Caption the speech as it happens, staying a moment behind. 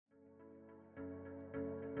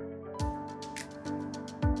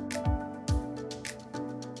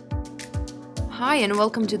Hi, and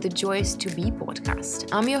welcome to the Joyous to Be podcast.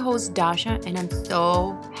 I'm your host, Dasha, and I'm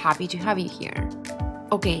so happy to have you here.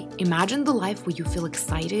 Okay, imagine the life where you feel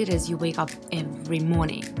excited as you wake up every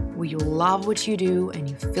morning, where you love what you do and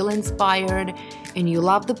you feel inspired, and you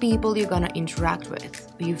love the people you're gonna interact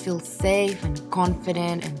with, where you feel safe and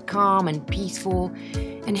confident and calm and peaceful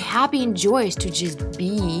and happy and joyous to just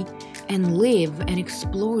be and live and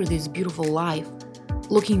explore this beautiful life.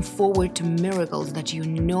 Looking forward to miracles that you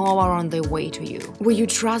know are on their way to you, where you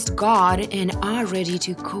trust God and are ready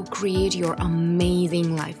to co-create your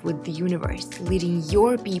amazing life with the universe, leading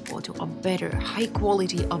your people to a better,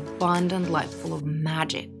 high-quality, abundant life full of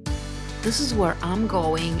magic. This is where I'm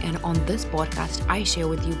going, and on this podcast, I share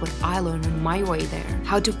with you what I learned on my way there.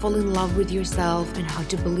 How to fall in love with yourself and how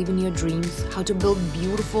to believe in your dreams, how to build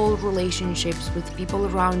beautiful relationships with people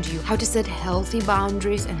around you, how to set healthy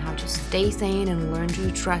boundaries and how to stay sane and learn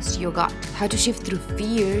to trust your gut, how to shift through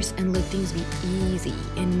fears and let things be easy,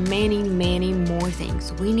 and many, many more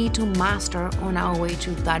things we need to master on our way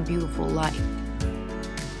to that beautiful life.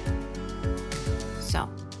 So,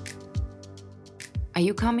 are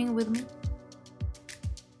you coming with me?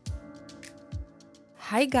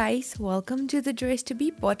 Hi guys, welcome to the Joyous to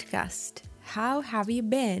Be podcast. How have you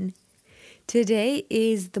been? Today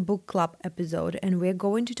is the book club episode and we're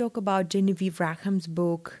going to talk about Genevieve Rackham's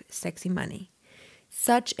book, Sexy Money.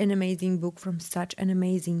 Such an amazing book from such an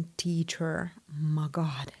amazing teacher. My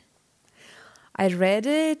God. I read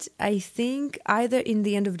it, I think, either in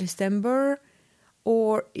the end of December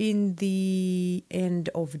or in the end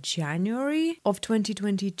of January of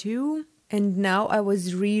 2022. And now I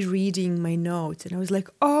was rereading my notes and I was like,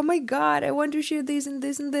 oh my God, I want to share this and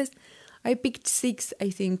this and this. I picked 6,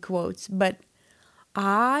 I think, quotes, but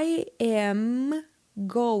I am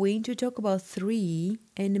going to talk about 3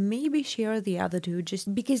 and maybe share the other 2,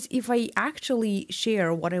 just because if I actually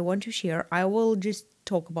share what I want to share, I will just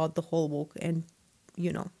talk about the whole book and,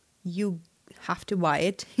 you have to buy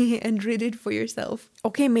it and read it for yourself.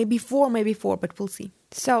 Okay, maybe 4, but we'll see.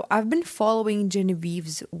 So I've been following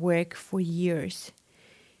Genevieve's work for years,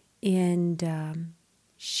 and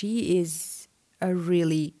she is a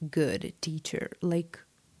really good teacher, like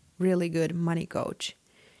really good money coach.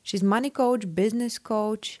 She's money coach, business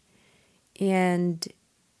coach, and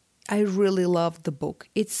I really love the book.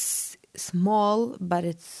 It's small, but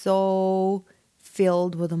it's so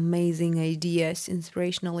filled with amazing ideas,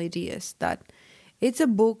 inspirational ideas, that it's a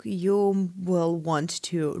book you will want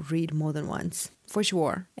to read more than once, for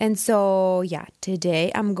sure. And so,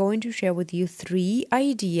 today I'm going to share with you 3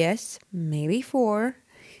 ideas, maybe 4,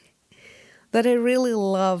 that I really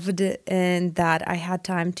loved and that I had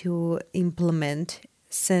time to implement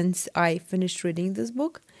since I finished reading this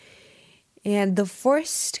book. And the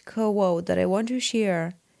first quote that I want to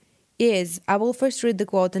share is, I will first read the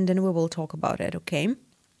quote and then we will talk about it, okay?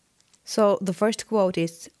 So the first quote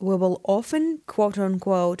is, we will often, quote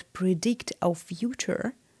unquote, predict our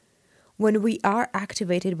future when we are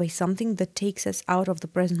activated by something that takes us out of the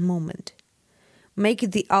present moment. Make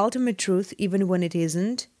it the ultimate truth even when it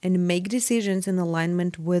isn't, and make decisions in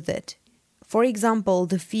alignment with it. For example,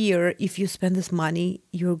 the fear, if you spend this money,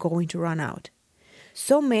 you're going to run out.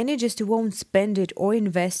 So many just won't spend it or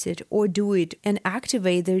invest it or do it and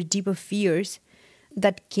activate their deeper fears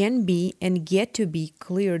that can be and get to be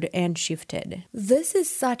cleared and shifted. This is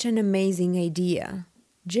such an amazing idea.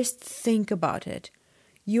 Just think about it.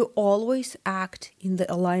 You always act in the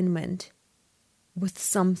alignment with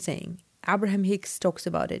something. Abraham Hicks talks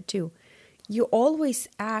about it too. You always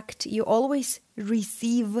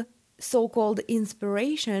receive so-called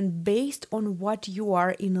inspiration based on what you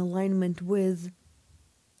are in alignment with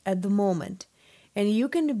at the moment. And you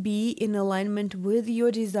can be in alignment with your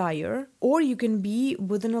desire, or you can be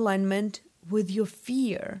within alignment with your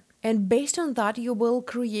fear. And based on that, you will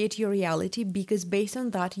create your reality, because based on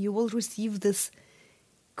that, you will receive this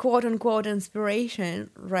quote-unquote inspiration,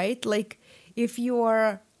 right? Like if you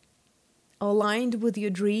are aligned with your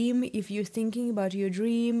dream, if you're thinking about your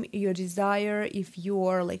dream, your desire, if you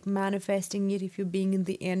are like manifesting it, if you're being in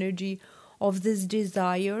the energy of this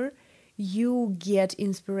desire, you get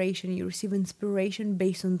inspiration. You receive inspiration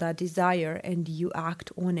based on that desire and you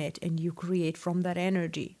act on it and you create from that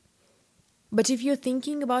energy. But if you're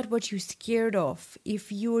thinking about what you're scared of,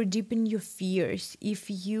 if you're deep in your fears,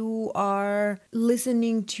 if you are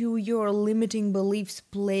listening to your limiting beliefs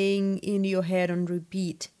playing in your head on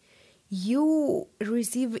repeat, you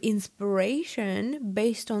receive inspiration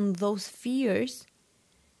based on those fears.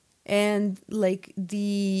 And like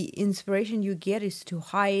the inspiration you get is to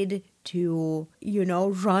hide, to,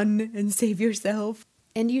 run and save yourself.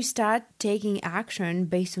 And you start taking action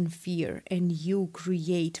based on fear, and you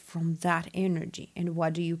create from that energy. And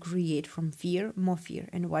what do you create from fear? More fear.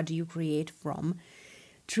 And what do you create from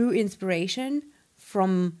true inspiration?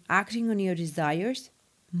 From acting on your desires?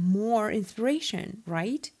 More inspiration,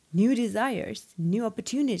 right? New desires, new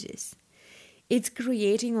opportunities. It's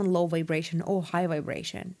creating on low vibration or high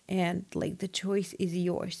vibration, and like the choice is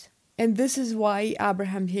yours. And this is why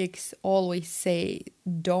Abraham Hicks always say,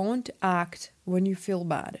 don't act when you feel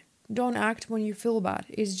bad. Don't act when you feel bad.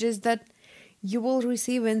 It's just that you will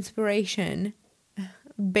receive inspiration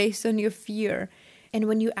based on your fear. And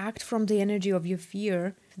when you act from the energy of your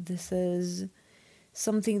fear, this is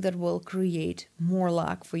something that will create more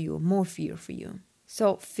lack for you, more fear for you.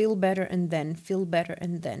 So feel better and then feel better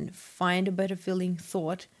and then find a better feeling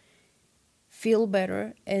thought. Feel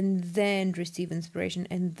better and then receive inspiration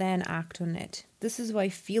and then act on it. This is why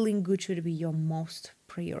feeling good should be your most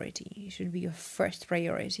priority. It should be your first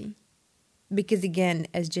priority. Because again,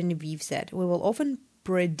 as Genevieve said, we will often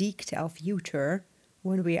predict our future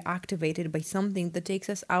when we are activated by something that takes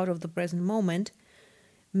us out of the present moment,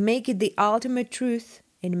 make it the ultimate truth,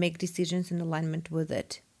 and make decisions in alignment with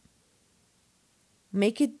it.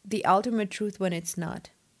 Make it the ultimate truth when it's not.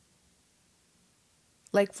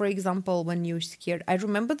 Like, for example, when you're scared. I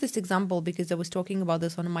remember this example because I was talking about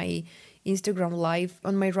this on my Instagram live,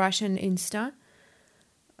 on my Russian Insta,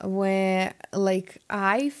 where like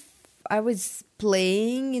I was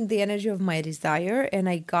playing in the energy of my desire, and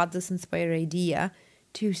I got this inspired idea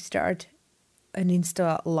to start an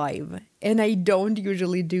Insta live. And I don't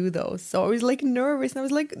usually do those. So I was like nervous, and I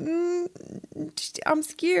was like, I'm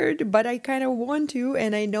scared, but I kind of want to,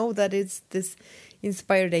 and I know that it's this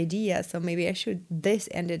inspired idea, so maybe I should. This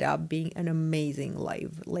ended up being an amazing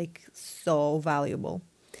live, like so valuable.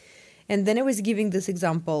 And then I was giving this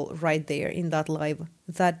example right there in that live,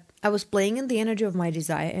 that I was playing in the energy of my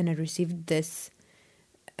desire, and I received this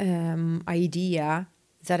idea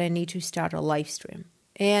that I need to start a live stream.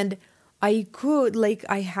 And I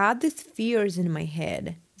had these fears in my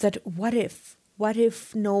head that what if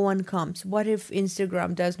no one comes? What if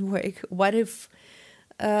Instagram doesn't work? What if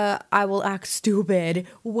I will act stupid?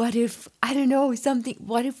 What if, I don't know, something,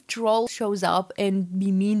 what if troll shows up and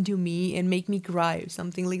be mean to me and make me cry or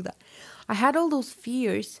something like that? I had all those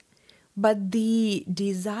fears, but the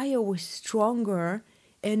desire was stronger,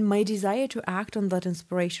 and my desire to act on that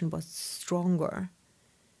inspiration was stronger.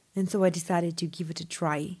 And so I decided to give it a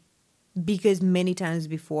try, because many times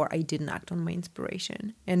before I didn't act on my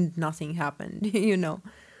inspiration and nothing happened,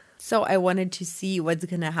 So I wanted to see what's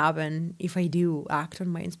going to happen if I do act on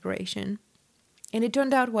my inspiration. And it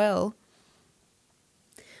turned out well.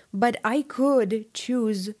 But I could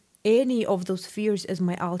choose any of those fears as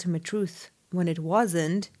my ultimate truth when it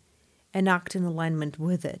wasn't, and act in alignment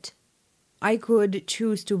with it. I could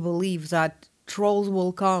choose to believe that trolls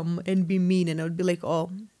will come and be mean, and I would be like,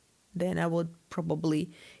 oh, then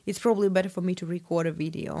it's probably better for me to record a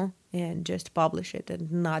video and just publish it and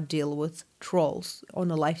not deal with trolls on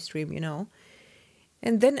a live stream,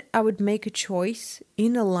 And then I would make a choice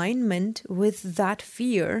in alignment with that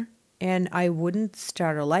fear, and I wouldn't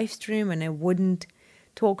start a live stream, and I wouldn't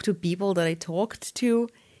talk to people that I talked to,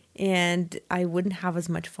 and I wouldn't have as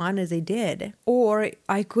much fun as I did. Or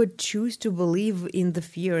I could choose to believe in the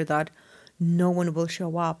fear that no one will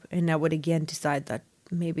show up, and I would again decide that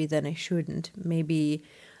maybe then I shouldn't. Maybe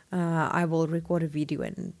I will record a video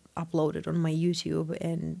and upload it on my YouTube,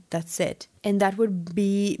 and that's it. And that would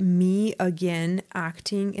be me again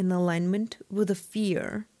acting in alignment with the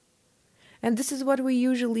fear. And this is what we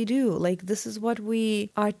usually do. Like, this is what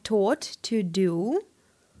we are taught to do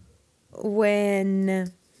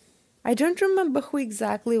when... I don't remember who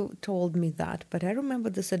exactly told me that, but I remember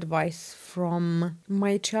this advice from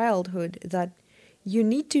my childhood, that you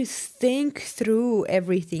need to think through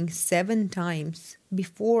everything 7 times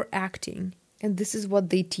before acting. And this is what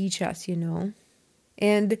they teach us,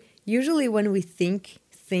 And usually when we think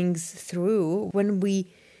things through, when we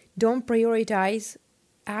don't prioritize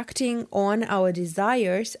acting on our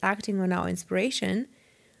desires, acting on our inspiration,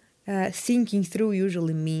 thinking through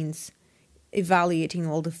usually means evaluating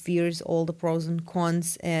all the fears, all the pros and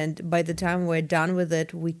cons, and by the time we're done with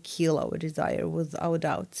it, we kill our desire with our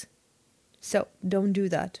doubts. So don't do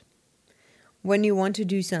that. When you want to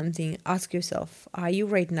do something, ask yourself, are you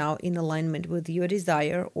right now in alignment with your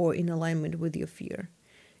desire or in alignment with your fear?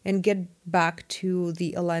 And get back to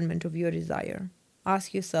the alignment of your desire.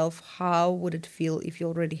 Ask yourself, how would it feel if you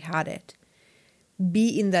already had it?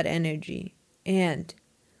 Be in that energy and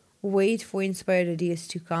wait for inspired ideas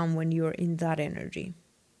to come when you're in that energy.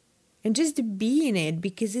 And just be in it,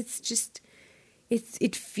 because it's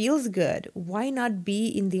it feels good. Why not be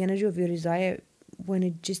in the energy of your desire when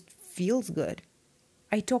it just feels good?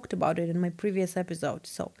 I talked about it in my previous episode.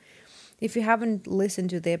 So if you haven't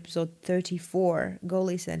listened to the episode 34, go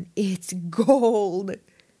listen. It's gold.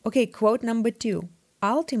 Okay, quote number 2.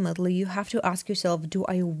 Ultimately, you have to ask yourself, do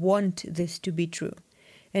I want this to be true?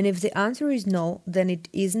 And if the answer is no, then it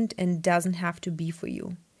isn't and doesn't have to be for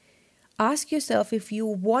you. Ask yourself if you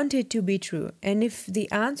want it to be true. And if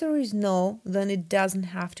the answer is no, then it doesn't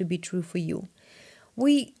have to be true for you.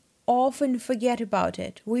 We often forget about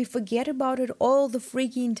it. We forget about it all the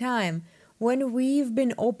freaking time. When we've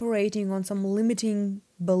been operating on some limiting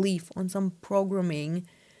belief, on some programming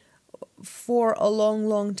for a long,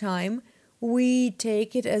 long time, we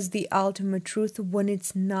take it as the ultimate truth when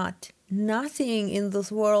it's not. Nothing in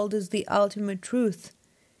this world is the ultimate truth.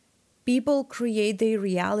 People create their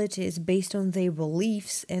realities based on their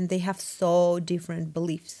beliefs, and they have so different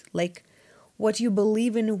beliefs. Like, what you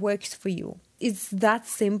believe in works for you. It's that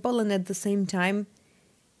simple and at the same time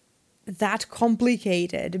that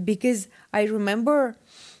complicated, because I remember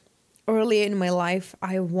earlier in my life,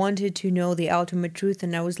 I wanted to know the ultimate truth,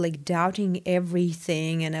 and I was like doubting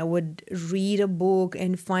everything, and I would read a book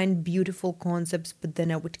and find beautiful concepts, but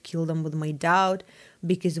then I would kill them with my doubt,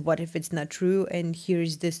 because what if it's not true? And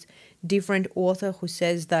here's this different author who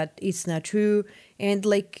says that it's not true, and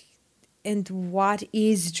what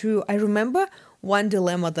is true? I remember one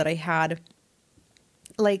dilemma that I had,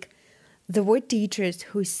 like, there were teachers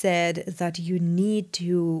who said that you need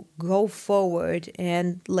to go forward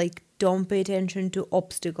and don't pay attention to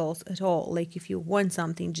obstacles at all. Like, if you want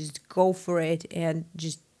something, just go for it and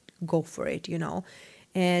just go for it,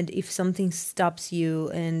 And if something stops you,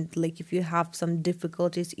 and if you have some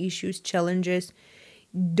difficulties, issues, challenges,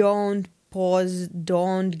 don't pause,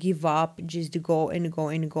 don't give up, just go and go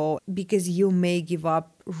and go, because you may give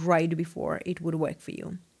up right before it would work for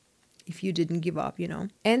you if you didn't give up,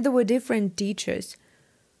 And there were different teachers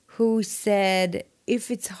who said, if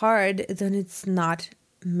it's hard, then it's not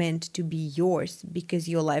meant to be yours, because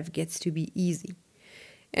your life gets to be easy.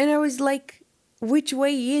 And I was like, which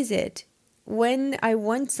way is it? When I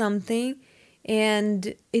want something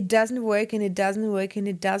and it doesn't work and it doesn't work and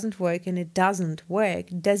it doesn't work and it doesn't work,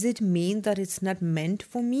 does it mean that it's not meant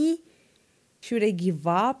for me? Should I give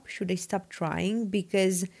up? Should I stop trying?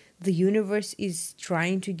 Because the universe is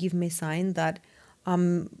trying to give me a sign that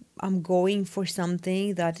I'm going for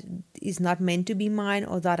something that is not meant to be mine,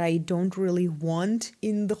 or that I don't really want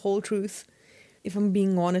in the whole truth, if I'm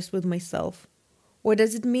being honest with myself. Or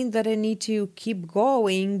does it mean that I need to keep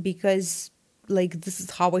going because this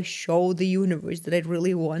is how I show the universe that I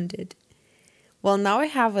really want it? Well, now I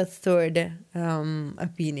have a third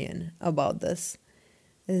opinion about this.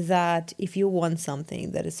 That if you want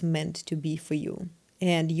something that is meant to be for you,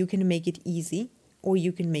 and you can make it easy or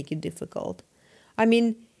you can make it difficult. I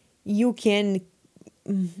mean, it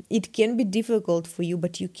can be difficult for you,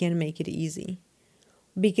 but you can make it easy.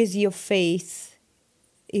 Because your faith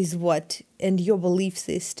is and your belief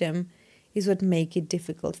system is what make it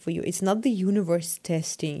difficult for you. It's not the universe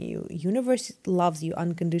testing you. Universe loves you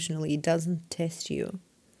unconditionally. It doesn't test you.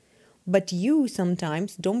 But you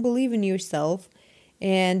sometimes don't believe in yourself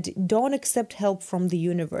and don't accept help from the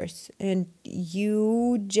universe, and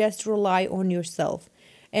you just rely on yourself.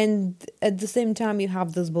 And at the same time, you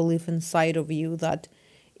have this belief inside of you that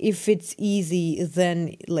if it's easy,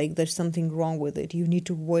 then there's something wrong with it. You need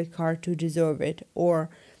to work hard to deserve it. Or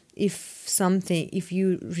if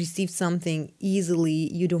you receive something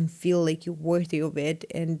easily, you don't feel like you're worthy of it,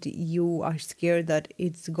 and you are scared that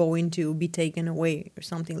it's going to be taken away or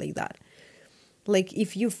something like that.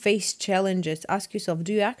 If you face challenges, ask yourself,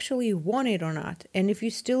 do you actually want it or not? And if you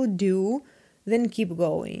still do, then keep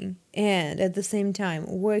going. And at the same time,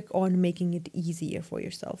 work on making it easier for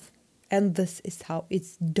yourself. And this is how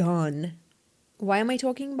it's done. Why am I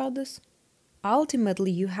talking about this? Ultimately,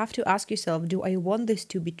 you have to ask yourself, do I want this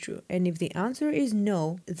to be true? And if the answer is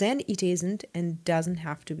no, then it isn't and doesn't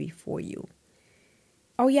have to be for you.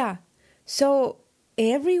 Oh yeah, so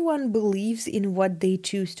everyone believes in what they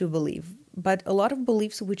choose to believe. But a lot of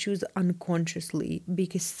beliefs we choose unconsciously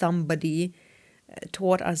because somebody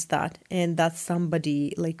taught us that, and that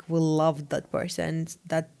somebody we loved that person,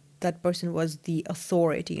 that person was the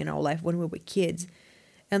authority in our life when we were kids,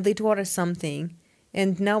 and they taught us something,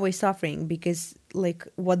 and now we're suffering because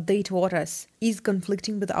what they taught us is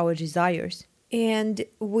conflicting with our desires. And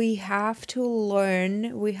we have to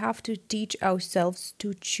learn, we have to teach ourselves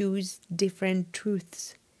to choose different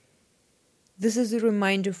truths. This is a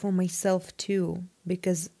reminder for myself too,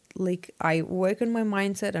 because I work on my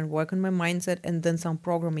mindset and then some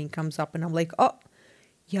programming comes up and I'm like, oh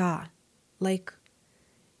yeah,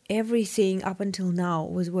 everything up until now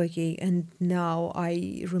was working, and now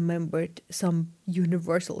I remembered some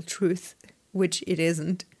universal truth, which it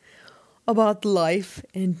isn't, about life.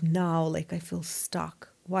 And now, like, I feel stuck.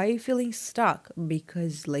 Why are you feeling stuck?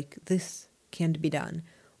 Because, like, this can't be done.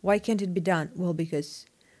 Why can't it be done?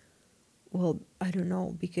 Well, I don't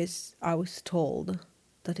know, because I was told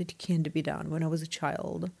that it can't be done when I was a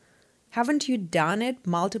child. Haven't you done it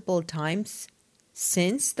multiple times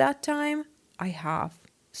since that time? I have.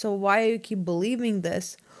 So why do you keep believing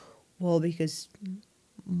this? Well, because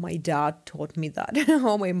my dad taught me that,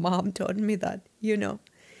 or my mom taught me that,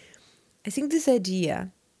 I think this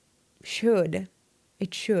idea should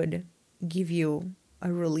give you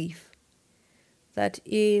a relief that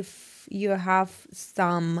if you have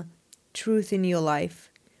some truth in your life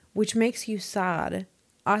which makes you sad,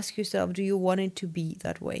 ask yourself, do you want it to be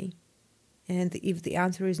that way? And if the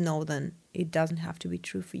answer is no, then it doesn't have to be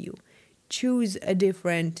true for you. Choose a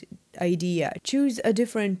different idea. Choose a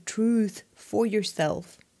different truth for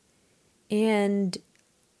yourself. And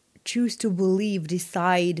choose to believe,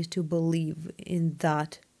 decide to believe in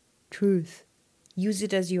that truth. Use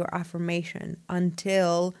it as your affirmation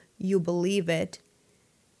until you believe it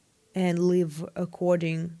and live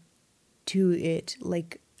according to it,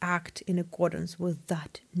 like act in accordance with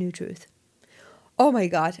that new truth. Oh my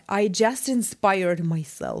God, I just inspired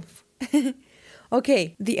myself.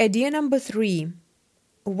 Okay, the idea number 3.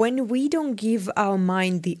 When we don't give our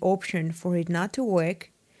mind the option for it not to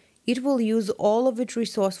work, it will use all of its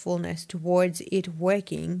resourcefulness towards it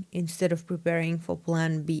working instead of preparing for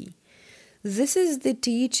plan B. This is the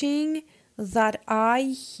teaching that I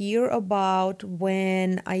hear about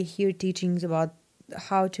when I hear teachings about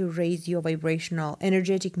how to raise your vibrational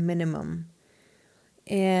energetic minimum.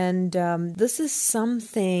 And this is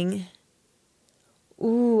something,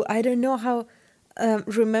 I don't know how.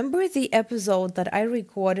 Remember the episode that I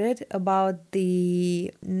recorded about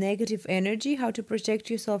the negative energy, how to protect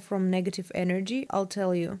yourself from negative energy? I'll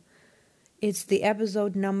tell you. It's the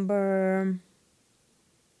episode number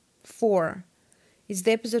 4. It's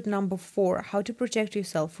the episode number 4, how to protect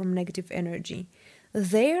yourself from negative energy.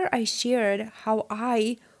 There I shared how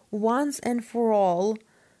I, once and for all,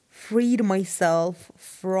 freed myself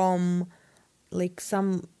from like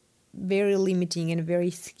some very limiting and very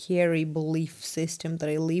scary belief system that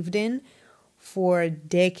I lived in for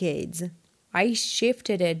decades. I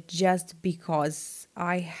shifted it just because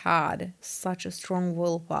I had such a strong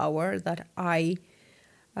willpower that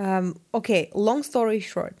long story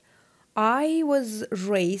short, I was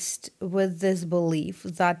raised with this belief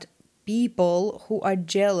that people who are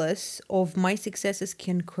jealous of my successes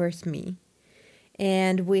can curse me.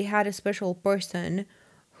 And we had a special person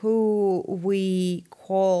who we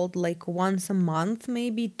called like once a month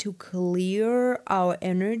maybe to clear our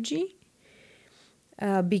energy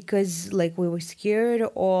because like we were scared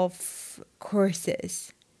of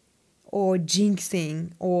curses or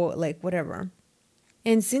jinxing or like whatever.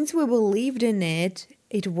 And since we believed in it,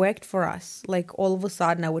 it worked for us. Like all of a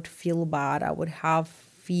sudden I would feel bad. I would have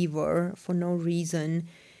fever for no reason.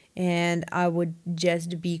 And I would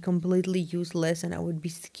just be completely useless and I would be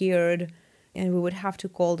scared. And we would have to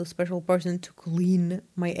call the special person to clean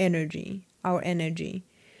my energy, our energy.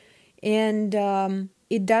 And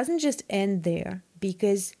it doesn't just end there,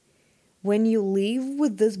 because when you live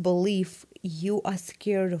with this belief, you are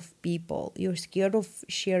scared of people. You're scared of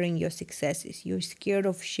sharing your successes. You're scared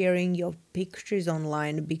of sharing your pictures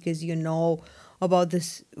online because you know about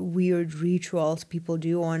this weird rituals people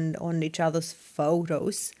do on each other's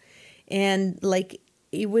photos. And like,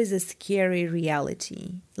 it was a scary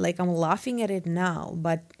reality. Like, I'm laughing at it now,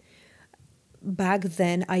 but back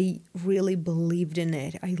then I really believed in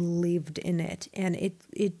it. I lived in it, and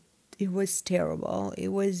it was terrible. It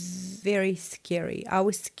was very scary. I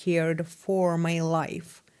was scared for my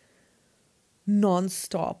life,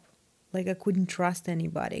 non-stop. Like, I couldn't trust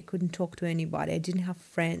anybody. I couldn't talk to anybody. I didn't have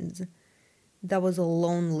friends. That was a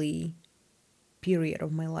lonely period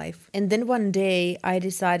of my life. And then one day I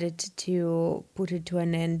decided to put it to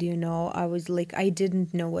an end. I was like, I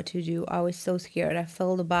didn't know what to do. I was so scared. I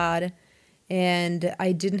felt bad, and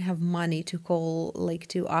I didn't have money to call, like,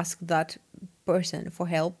 to ask that person for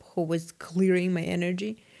help who was clearing my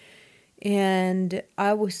energy. And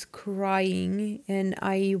I was crying, and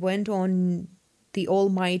I went on the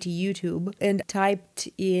almighty YouTube and typed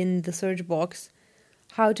in the search box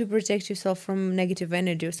how to protect yourself from negative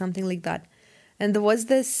energy or something like that. And there was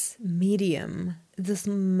this medium. This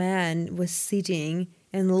man was sitting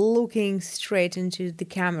and looking straight into the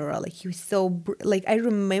camera. Like, he was so I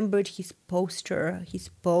remembered his posture, his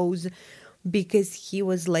pose, because he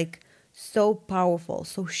was like so powerful,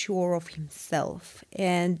 so sure of himself.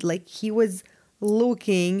 And like he was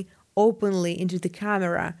looking openly into the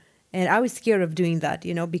camera. And I was scared of doing that,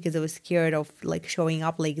 because I was scared of like showing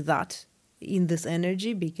up like that in this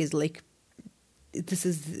energy, because like this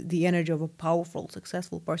is the energy of a powerful,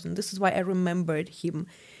 successful person. This is why I remembered him,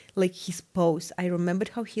 like his pose. I remembered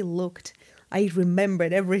how he looked. I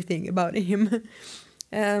remembered everything about him.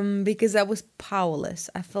 Because I was powerless.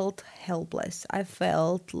 I felt helpless. I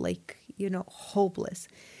felt like, hopeless.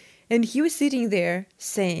 And he was sitting there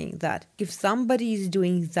saying that if somebody is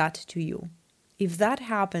doing that to you, if that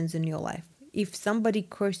happens in your life, if somebody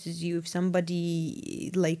curses you, if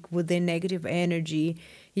somebody like with their negative energy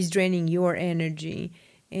is draining your energy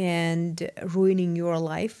and ruining your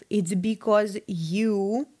life, it's because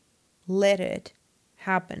you let it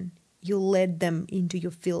happen. You let them into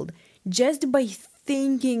your field. Just by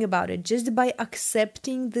thinking about it, just by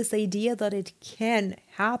accepting this idea that it can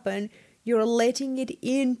happen, you're letting it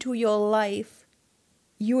into your life.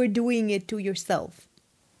 You're doing it to yourself.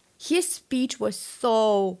 His speech was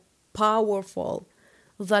so powerful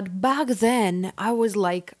that back then I was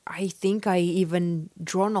like, I think I even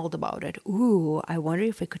journaled about it. Ooh, I wonder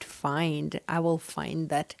if I will find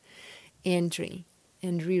that entry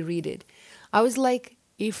and reread it. I was like,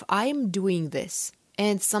 if I'm doing this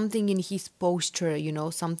and something in his posture,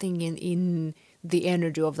 something in the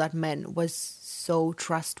energy of that man was so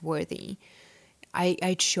trustworthy,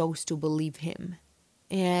 I chose to believe him.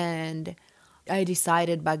 And I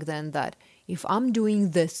decided back then that if I'm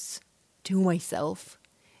doing this to myself,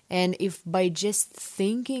 and if by just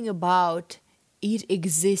thinking about it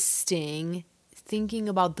existing, thinking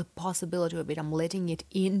about the possibility of it, I'm letting it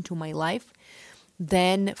into my life,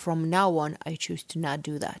 then from now on, I choose to not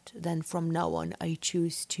do that. Then from now on, I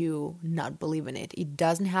choose to not believe in it. It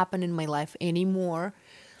doesn't happen in my life anymore.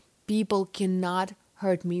 People cannot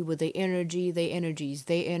hurt me with their energy. Their energy is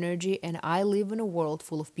their energy. And I live in a world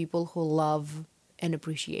full of people who love and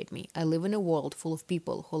appreciate me. I live in a world full of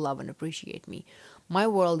people who love and appreciate me. My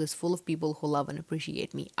world is full of people who love and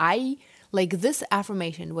appreciate me. This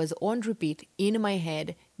affirmation was on repeat in my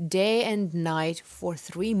head day and night for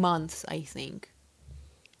 3 months, I think.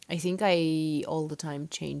 I think I all the time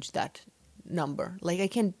changed that number. I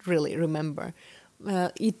can't really remember.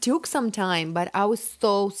 It took some time, but I was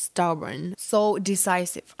so stubborn, so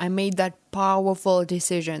decisive. I made that powerful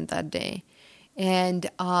decision that day, and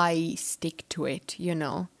I stick to it,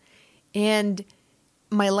 And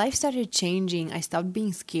my life started changing. I stopped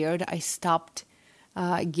being scared. I stopped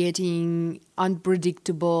getting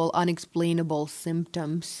unpredictable, unexplainable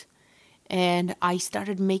symptoms. And I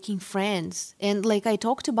started making friends. And I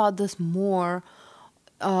talked about this more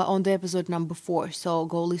on the episode number 4. So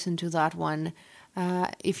go listen to that one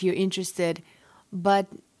if you're interested. But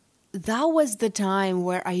that was the time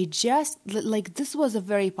where I just, this was a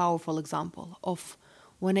very powerful example of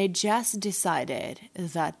when I just decided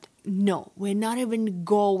that, no, we're not even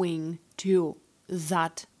going to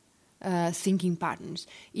that thinking patterns.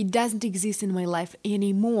 It doesn't exist in my life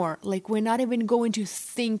anymore. We're not even going to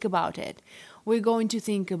think about it. We're going to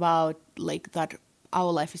think about that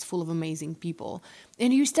our life is full of amazing people.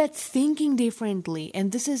 And you start thinking differently.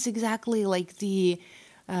 And this is exactly the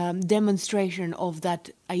demonstration of that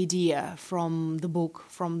idea from the book,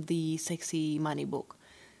 from the Sexy Money book,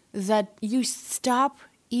 that you stop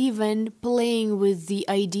even playing with the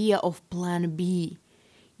idea of plan B.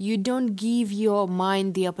 You don't give your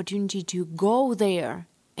mind the opportunity to go there.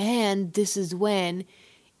 And this is when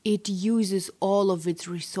it uses all of its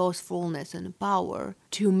resourcefulness and power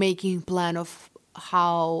to making plan of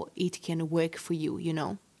how it can work for you,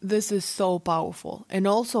 This is so powerful. And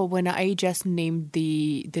also when I just named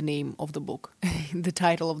the name of the book, the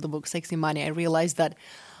title of the book, Sexy Money, I realized that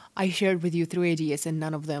I shared with you 3 ideas and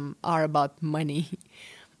none of them are about money.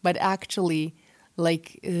 But actually,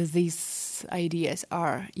 these ideas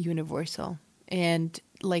are universal. And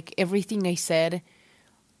everything I said,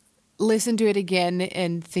 listen to it again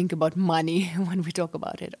and think about money when we talk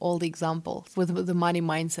about it. All the examples with the money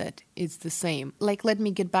mindset, it's the same. Let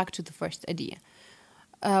me get back to the first idea.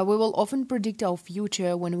 We will often predict our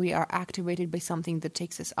future when we are activated by something that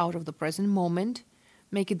takes us out of the present moment,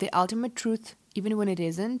 make it the ultimate truth, even when it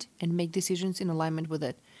isn't, and make decisions in alignment with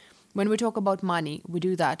it. When we talk about money, we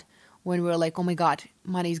do that when we're like, oh my God,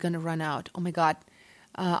 money is going to run out. Oh my God,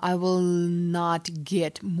 I will not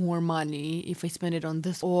get more money if I spend it on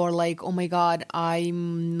this. Or oh my God,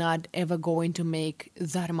 I'm not ever going to make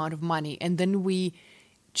that amount of money. And then we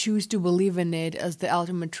choose to believe in it as the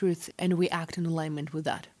ultimate truth and we act in alignment with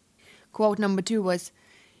that. Quote number 2 was,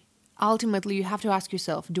 ultimately you have to ask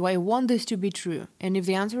yourself, do I want this to be true? And if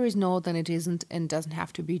the answer is no, then it isn't and doesn't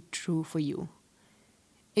have to be true for you.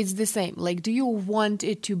 It's the same. Like, do you want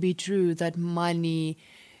it to be true that money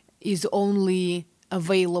is only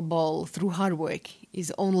available through hard work,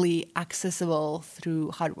 is only accessible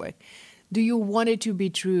through hard work? Do you want it to be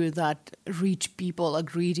true that rich people are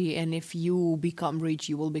greedy, and if you become rich,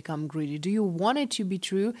 you will become greedy? Do you want it to be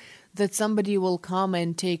true that somebody will come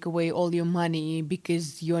and take away all your money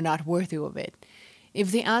because you're not worthy of it?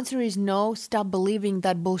 If the answer is no, stop believing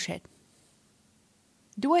that bullshit.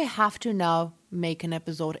 Do I have to now make an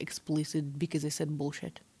episode explicit because I said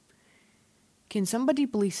bullshit? Can somebody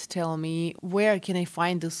please tell me where can I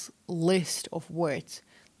find this list of words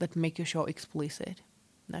that make your show explicit?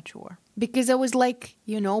 Not sure. Because I was like,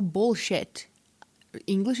 bullshit.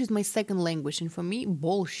 English is my second language, and for me,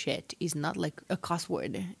 bullshit is not like a cuss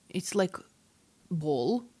word. It's like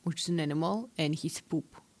bull, which is an animal, and his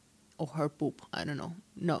poop. Or her poop. I don't know.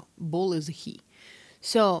 No, bull is a he.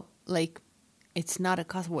 So, like, it's not a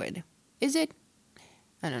cuss word. Is it?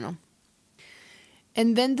 I don't know.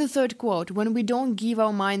 And then the third quote, when we don't give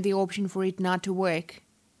our mind the option for it not to work,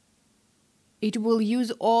 it will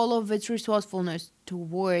use all of its resourcefulness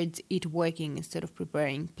towards it working instead of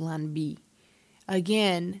preparing plan B.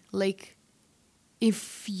 Again, like,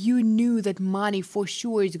 if you knew that money for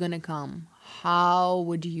sure is gonna come, how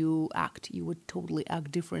would you act? You would totally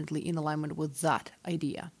act differently in alignment with that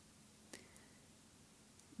idea.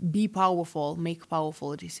 Be powerful, make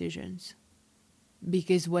powerful decisions.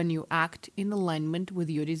 Because when you act in alignment with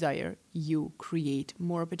your desire, you create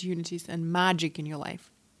more opportunities and magic in your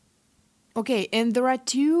life. Okay, and there are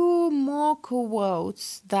two more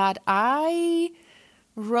quotes that I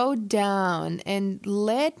wrote down, and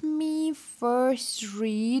let me first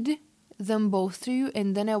read them both to you,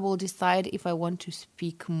 and then I will decide if I want to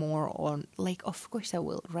speak more on, like, of course I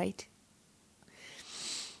will, right?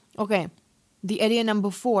 Okay, the idea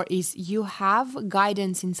number 4 is you have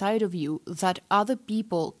guidance inside of you that other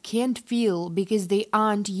people can't feel because they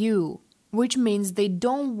aren't you, which means they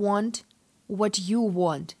don't want what you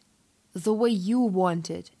want, the way you want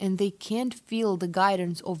it, and they can't feel the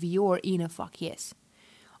guidance of your inner fuck yes.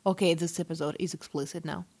 Okay, this episode is explicit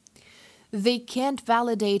now. They can't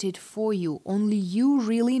validate it for you. Only you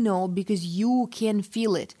really know because you can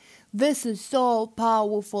feel it. This is so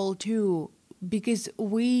powerful too, because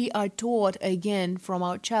we are taught again from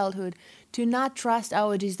our childhood to not trust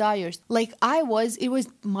our desires. Like it was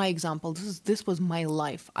my example. This was my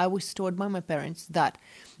life. I was taught by my parents that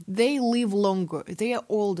they live longer, they are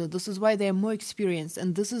older, this is why they are more experienced,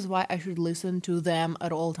 and this is why I should listen to them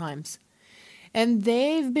at all times. And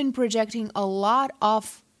they've been projecting a lot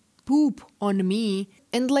of poop on me.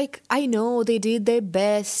 And like, I know they did their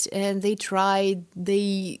best and they tried,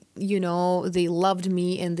 they loved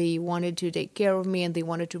me and they wanted to take care of me and they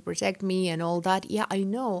wanted to protect me and all that. Yeah, I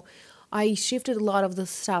know. I shifted a lot of the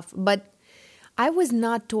stuff, but I was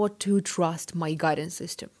not taught to trust my guidance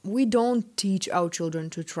system. We don't teach our children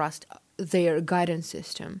to trust their guidance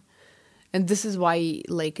system. And this is why,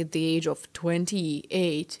 like, at the age of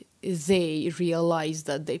 28, they realize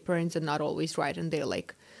that their parents are not always right, and they're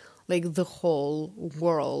like the whole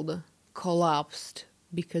world collapsed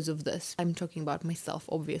because of this. I'm talking about myself,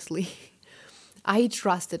 obviously. I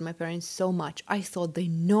trusted my parents so much. I thought they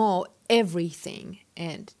know everything,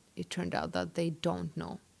 and it turned out that they don't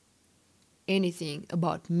know anything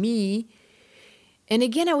about me. And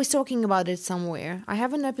again, I was talking about it somewhere. I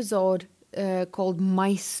have an episode called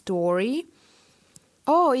My Story.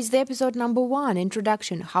 Oh, it's the episode number 1,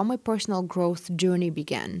 Introduction, How My Personal Growth Journey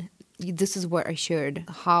Began. This is where I shared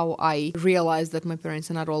how I realized that my parents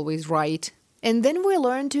are not always right. And then we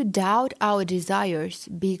learn to doubt our desires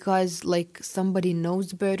because, like, somebody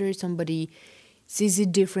knows better, somebody sees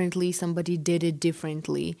it differently, somebody did it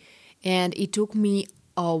differently. And it took me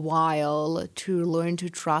a while to learn to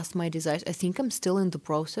trust my desires. I think I'm still in the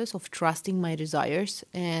process of trusting my desires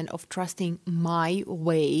and of trusting my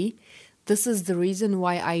way. This is the reason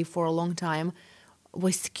why I, for a long time,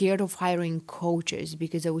 was scared of hiring coaches,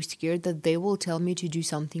 because I was scared that they will tell me to do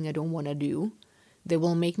something I don't want to do. They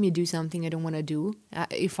will make me do something I don't want to do.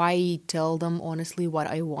 If I tell them honestly what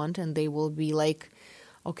I want, and they will be like,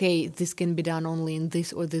 okay, this can be done only in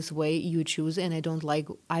this or this way, you choose, and I don't like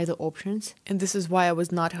either options. And this is why I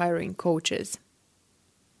was not hiring coaches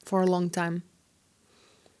for a long time.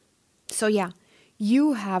 So yeah,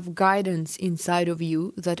 you have guidance inside of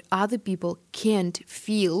you that other people can't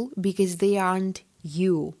feel because they aren't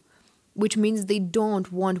you, which means they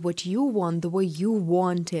don't want what you want the way you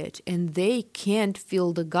want it, and they can't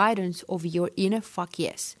feel the guidance of your inner fuck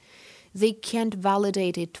yes. They can't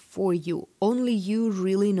validate it for you. Only you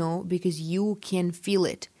really know because you can feel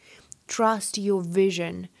it. Trust your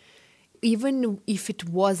vision. Even if it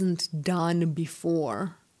wasn't done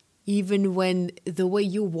before, even when the way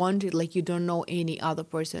you want it, like you don't know any other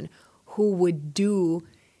person who would do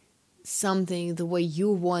something the way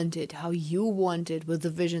you want it, how you want it, with the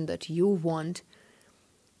vision that you want,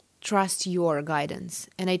 trust your guidance.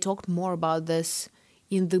 And I talked more about this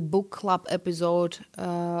in the book club episode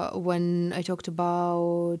when I talked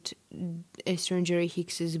about Esther Jerry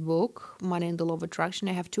Hicks's book, Money and the Law of Attraction.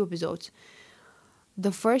 I have 2 episodes.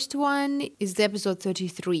 The first one is the episode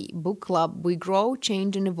 33, Book Club. We grow,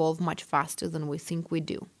 change, and evolve much faster than we think we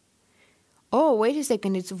do. Oh, wait a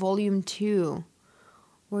second, it's volume 2.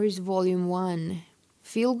 Where is volume 1?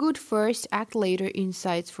 Feel good first, act later,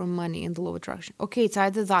 insights from Money and the Law of Attraction. Okay, it's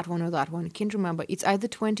either that one or that one. I can't remember. It's either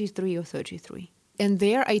 23 or 33. And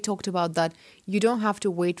there I talked about that you don't have to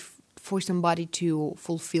wait for somebody to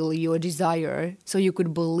fulfill your desire so you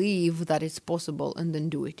could believe that it's possible and then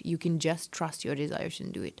do it. You can just trust your desires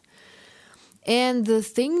and do it. And the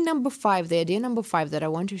thing number 5, the idea number 5 that I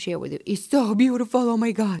want to share with you is so beautiful. Oh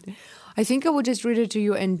my God. I think I would just read it to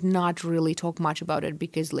you and not really talk much about it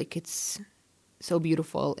because like it's so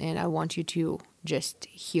beautiful and I want you to just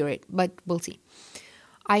hear it, but we'll see.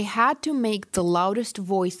 I had to make the loudest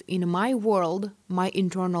voice in my world my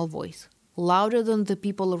internal voice. Louder than the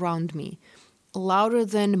people around me, louder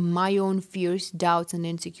than my own fears, doubts, and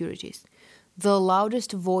insecurities, the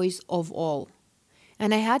loudest voice of all.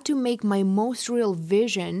 And I had to make my most real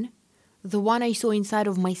vision, the one I saw inside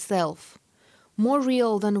of myself, more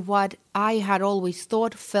real than what I had always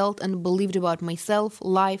thought, felt, and believed about myself,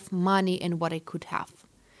 life, money, and what I could have.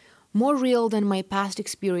 More real than my past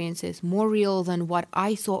experiences, more real than what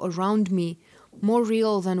I saw around me, more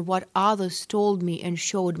real than what others told me and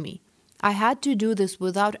showed me. I had to do this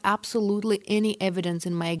without absolutely any evidence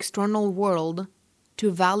in my external world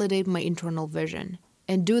to validate my internal vision,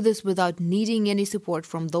 and do this without needing any support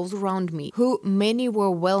from those around me, who many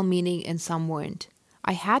were well-meaning and some weren't.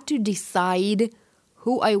 I had to decide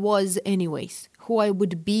who I was anyways, who I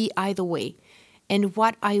would be either way, and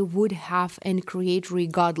what I would have and create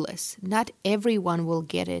regardless. Not everyone will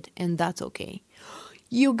get it, and that's okay.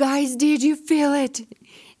 You guys, did you feel it?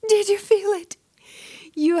 Did you feel it?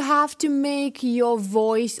 You have to make your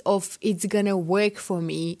voice of "it's gonna work for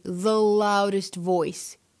me" the loudest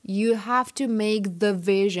voice. You have to make the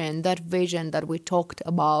vision that we talked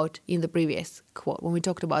about in the previous quote, when we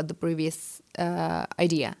talked about the previous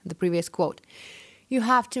idea, the previous quote. You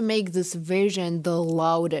have to make this vision the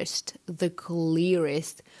loudest, the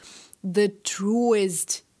clearest, the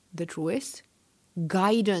truest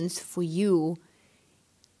guidance for you.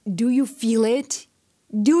 Do you feel it?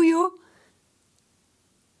 Do you?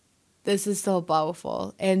 This is so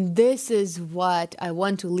powerful. And this is what I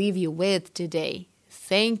want to leave you with today.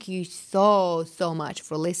 Thank you so much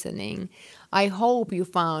for listening. I hope you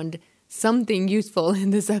found something useful in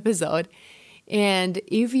this episode. And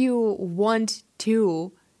if you want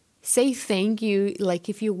to say thank you, like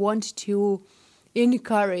if you want to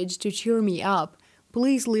encourage, to cheer me up,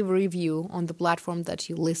 please leave a review on the platform that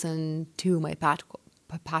you listen to my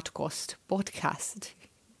podcast.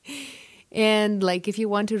 And like if you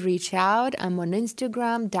want to reach out, I'm on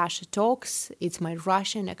Instagram, Dasha Talks. It's my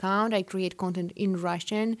Russian account. I create content in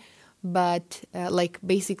Russian, but like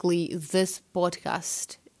basically this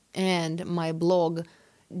podcast and my blog,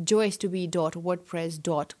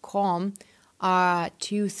 joystobe.wordpress.com, are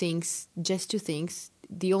 2 things, just 2 things,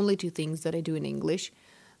 the only 2 things that I do in English.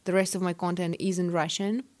 The rest of my content is in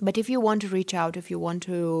Russian. But if you want to reach out, if you want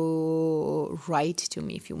to write to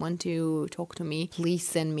me, if you want to talk to me, please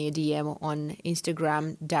send me a DM on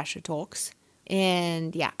Instagram, Dasha Talks.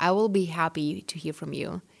 And yeah, I will be happy to hear from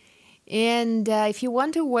you. And if you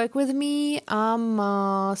want to work with me, I'm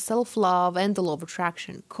a self-love and the law of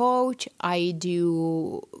attraction coach. I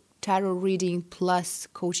do tarot reading plus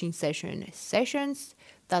coaching sessions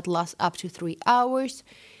that last up to 3 hours.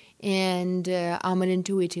 And I'm an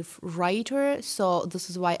intuitive writer, so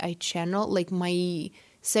this is why I channel. Like my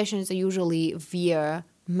sessions are usually via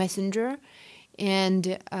Messenger, and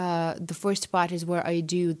the first part is where I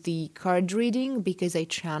do the card reading because I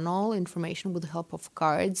channel information with the help of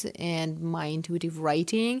cards and my intuitive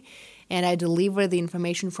writing, and I deliver the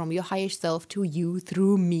information from your higher self to you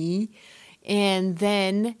through me. And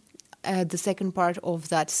then the second part of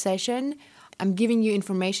that session, I'm giving you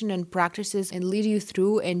information and practices and lead you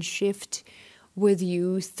through and shift with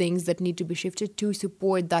you things that need to be shifted to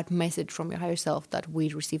support that message from your higher self that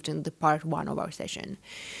we received in the part 1 of our session.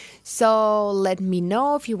 So let me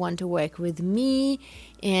know if you want to work with me.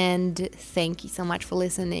 And thank you so much for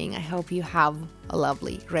listening. I hope you have a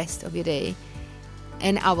lovely rest of your day.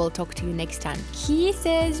 And I will talk to you next time.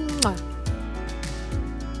 Kisses! Mwah.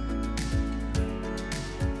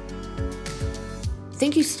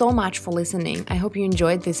 Thank you so much for listening. I hope you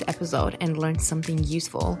enjoyed this episode and learned something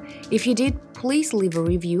useful. If you did, please leave a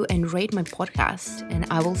review and rate my podcast, and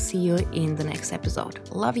I will see you in the next episode.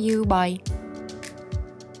 Love you. Bye.